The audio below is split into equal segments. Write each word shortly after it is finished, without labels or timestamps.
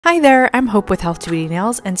Hi there, I'm Hope with Health to Beauty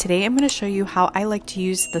Nails, and today I'm going to show you how I like to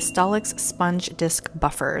use the Staleks Sponge Disc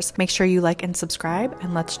Buffers. Make sure you like and subscribe,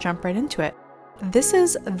 and let's jump right into it. This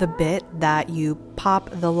is the bit that you pop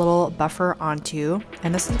the little buffer onto,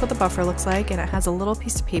 and this is what the buffer looks like, and it has a little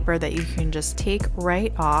piece of paper that you can just take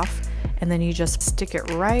right off, and then you just stick it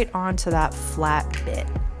right onto that flat bit.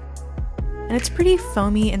 And it's pretty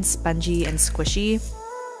foamy and spongy and squishy.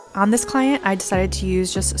 On this client, I decided to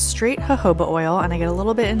use just straight jojoba oil, and I get a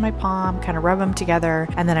little bit in my palm, kind of rub them together,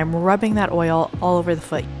 and then I'm rubbing that oil all over the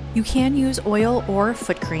foot. You can use oil or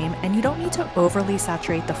foot cream, and you don't need to overly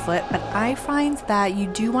saturate the foot, but I find that you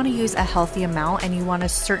do want to use a healthy amount, and you want to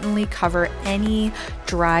certainly cover any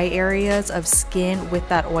dry areas of skin with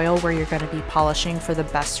that oil where you're going to be polishing for the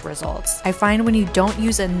best results. I find when you don't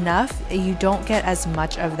use enough, you don't get as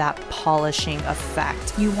much of that polishing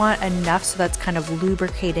effect. You want enough so that's kind of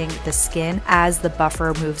lubricating the skin as the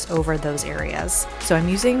buffer moves over those areas. So I'm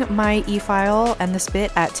using my e-file and this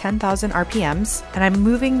bit at 10,000 RPMs, and I'm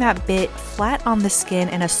moving that bit flat on the skin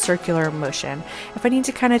in a circular motion. If I need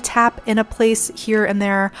to kind of tap in a place here and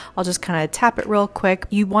there, I'll just kind of tap it real quick.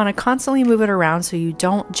 You want to constantly move it around so you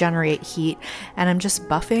don't generate heat, and I'm just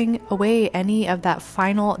buffing away any of that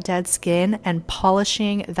final dead skin and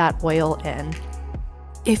polishing that oil in.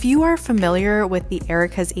 If you are familiar with the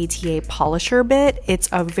Erica's ATA polisher bit, it's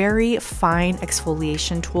a very fine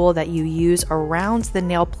exfoliation tool that you use around the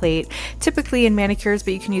nail plate, typically in manicures,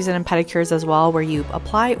 but you can use it in pedicures as well, where you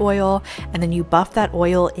apply oil and then you buff that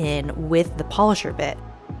oil in with the polisher bit.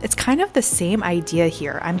 It's kind of the same idea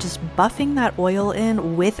here. I'm just buffing that oil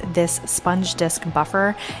in with this sponge disc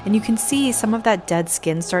buffer, and you can see some of that dead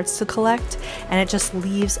skin starts to collect, and it just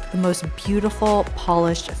leaves the most beautiful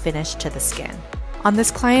polished finish to the skin. On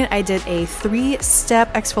this client, I did a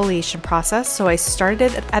 3-step exfoliation process. So I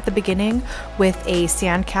started at the beginning with a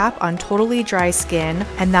sand cap on totally dry skin,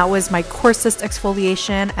 and that was my coarsest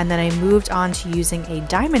exfoliation. And then I moved on to using a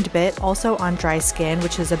diamond bit, also on dry skin,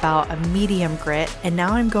 which is about a medium grit. And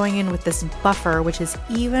now I'm going in with this buffer, which is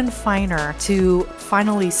even finer, to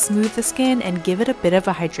finally smooth the skin and give it a bit of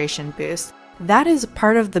a hydration boost. That is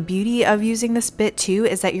part of the beauty of using this bit too,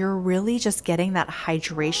 is that you're really just getting that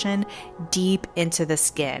hydration deep into the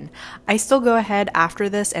skin. I still go ahead after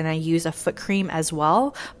this and I use a foot cream as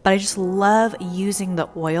well, but I just love using the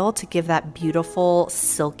oil to give that beautiful,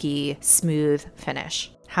 silky, smooth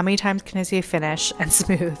finish. How many times can I say finish and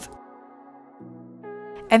smooth?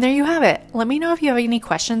 And there you have it. Let me know if you have any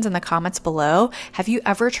questions in the comments below. Have you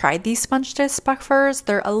ever tried these sponge disc buffers?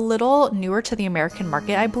 They're a little newer to the American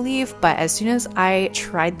market, I believe, but as soon as I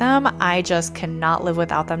tried them, I just cannot live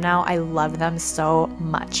without them now. I love them so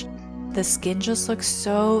much. The skin just looks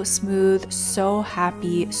so smooth, so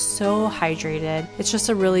happy, so hydrated. It's just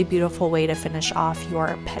a really beautiful way to finish off your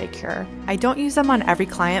pedicure. I don't use them on every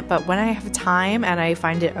client, but when I have time and I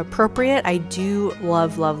find it appropriate, I do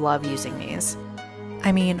love, love, love using these.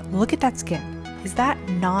 I mean, look at that skin. Is that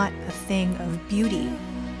not a thing of beauty?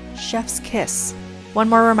 Chef's kiss. One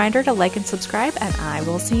more reminder to like and subscribe, and I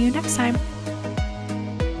will see you next time.